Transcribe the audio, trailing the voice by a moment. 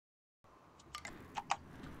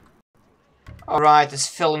Alright, it's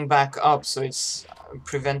filling back up, so it's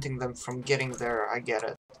preventing them from getting there. I get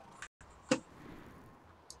it.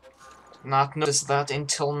 Not noticed that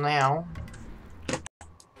until now.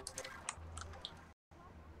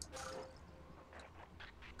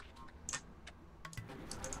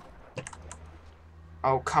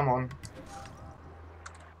 Oh, come on.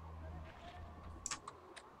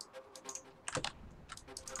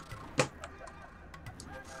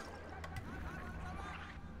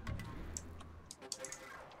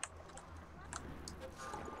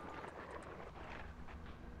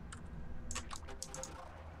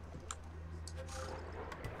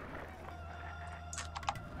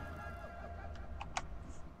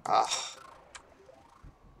 Ah.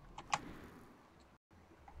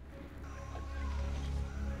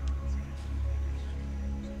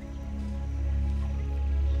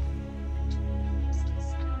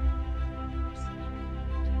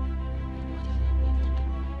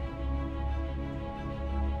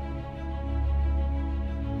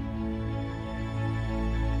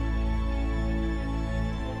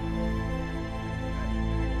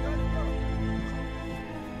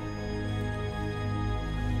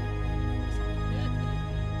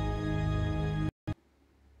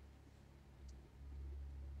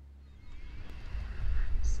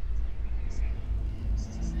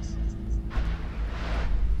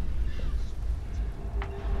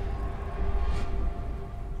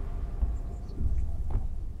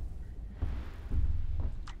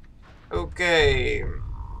 Okay.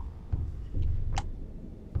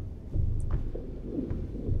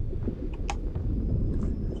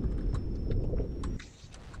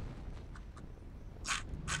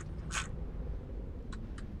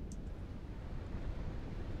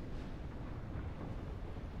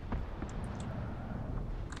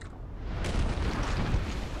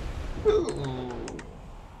 Ooh.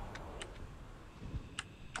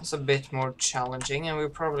 That's a bit more challenging, and we're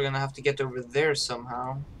probably gonna have to get over there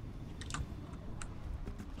somehow.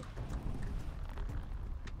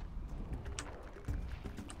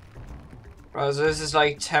 Right, so this is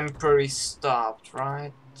like temporary stopped,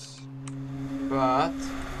 right? But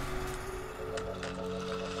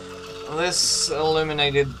this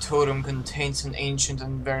illuminated totem contains an ancient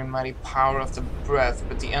and very mighty power of the breath,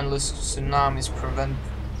 but the endless tsunamis prevent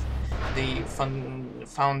the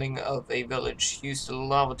founding of a village. Use the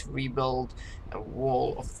lava to rebuild a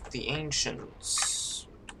wall of the ancients.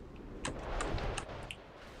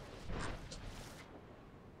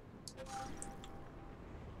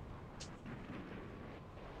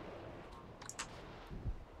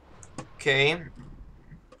 Okay.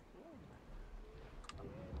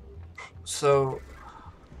 So...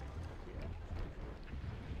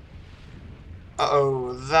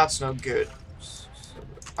 Uh-oh, that's no good.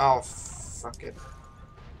 Oh, fuck it.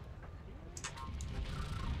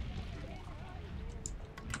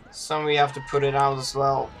 So we have to put it out as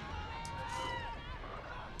well.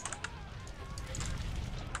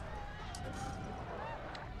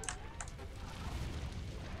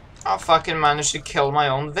 I fucking managed to kill my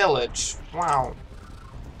own village. Wow.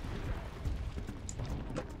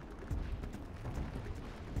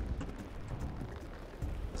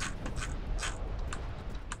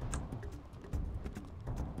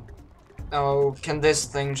 Oh, can this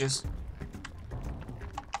thing just...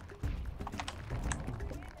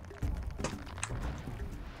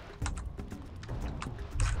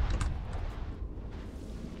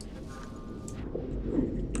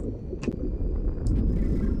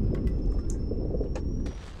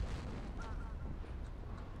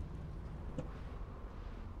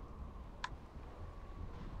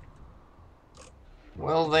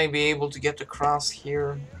 Will they be able to get across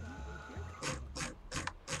here?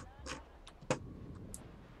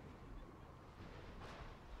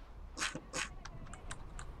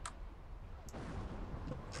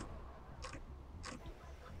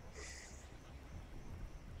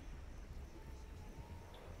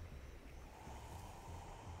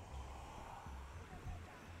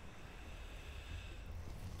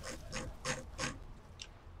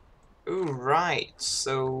 Ooh, right.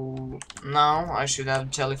 So now I should have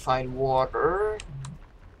jellified water.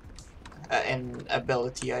 An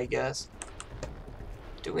ability, I guess.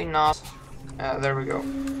 Do we not? There we go.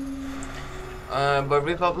 By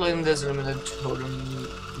repopulating this illuminated totem,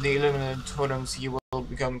 the illuminated totems, you will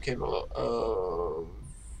become capable of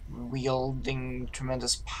wielding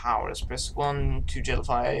tremendous powers. Press 1 to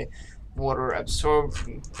jellify water, absorb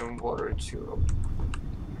from water to...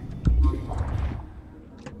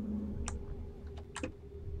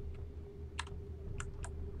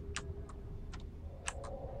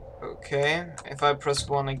 Okay, if I press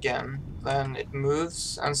 1 again, then it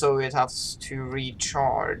moves, and so it has to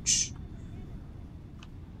recharge.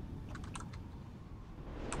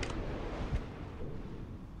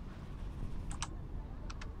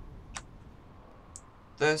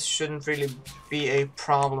 this shouldn't really be a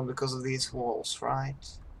problem because of these walls, right?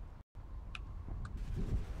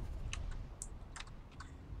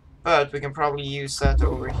 But we can probably use that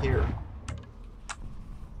over here.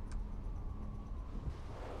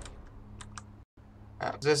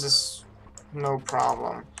 This is no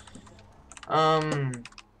problem.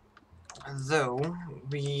 Though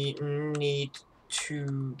we need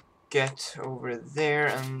to get over there,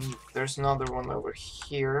 and there's another one over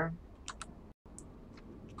here.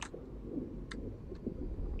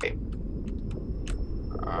 Okay.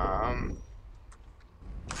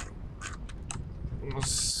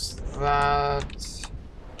 Was that...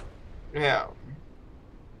 yeah.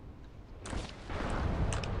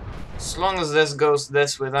 As long as this goes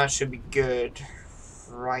this way, that should be good,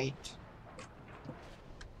 right?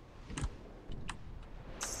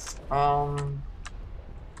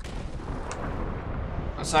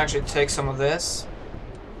 Let's actually take some of this.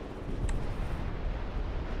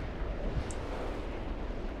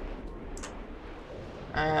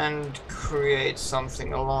 And create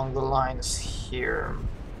something along the lines here.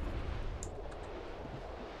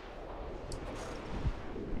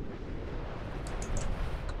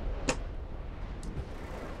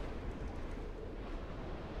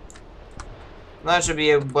 That should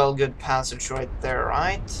be a good passage right there,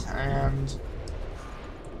 right? And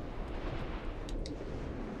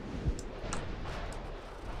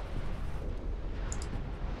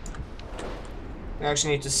we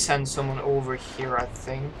actually need to send someone over here, I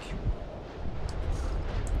think.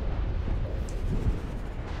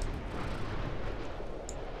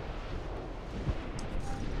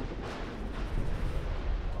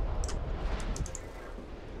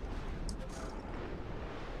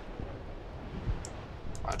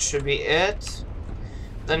 That should be it.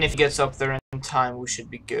 Then if he gets up there in time, we should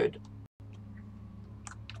be good.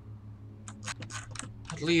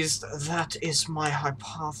 At least that is my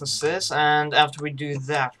hypothesis, and after we do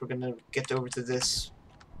that, we're gonna get over to this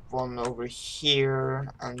one over here,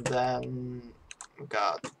 and then we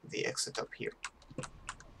got the exit up here.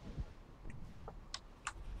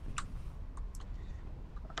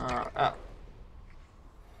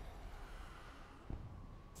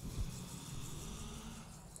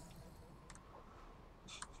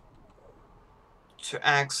 To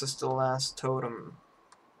access the last totem.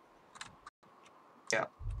 Yeah.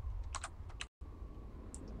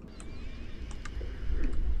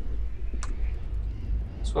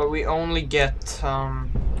 So we only get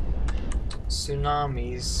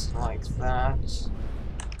tsunamis like that.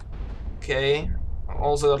 Okay.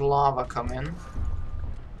 Also got lava come in.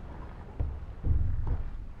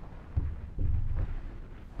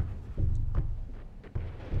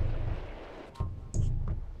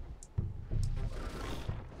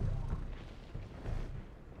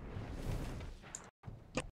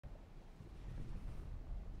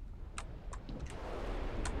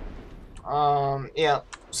 Yeah,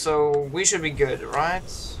 so we should be good, right?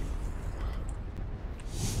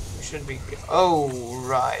 We should be good. Oh,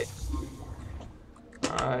 right.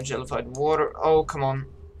 Jellified water. Oh, come on.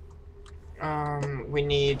 We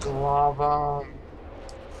need lava.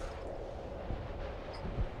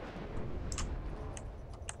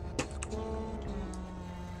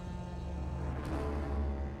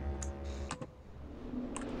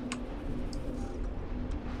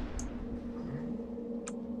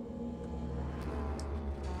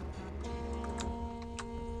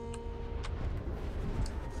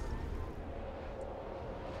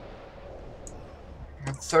 We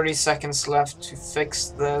have 30 seconds left to fix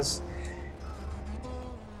this.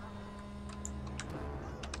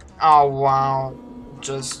 Oh, wow.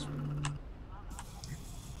 Just...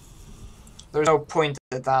 there's no point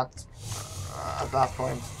at that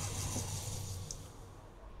point.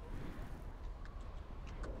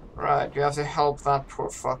 Right, you have to help that poor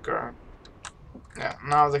fucker. Yeah,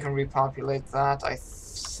 now they can repopulate that, I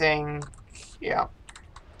think. Yeah.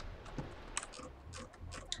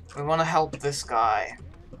 We want to help this guy.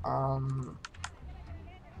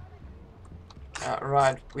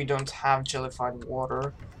 Right, we don't have jellified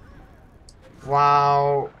water.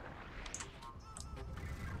 Wow.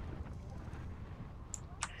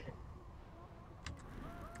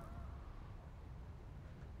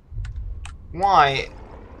 Why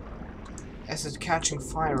is it catching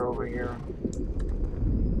fire over here?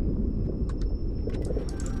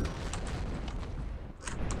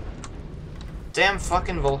 Damn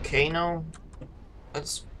fucking volcano.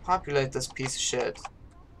 Let's populate this piece of shit.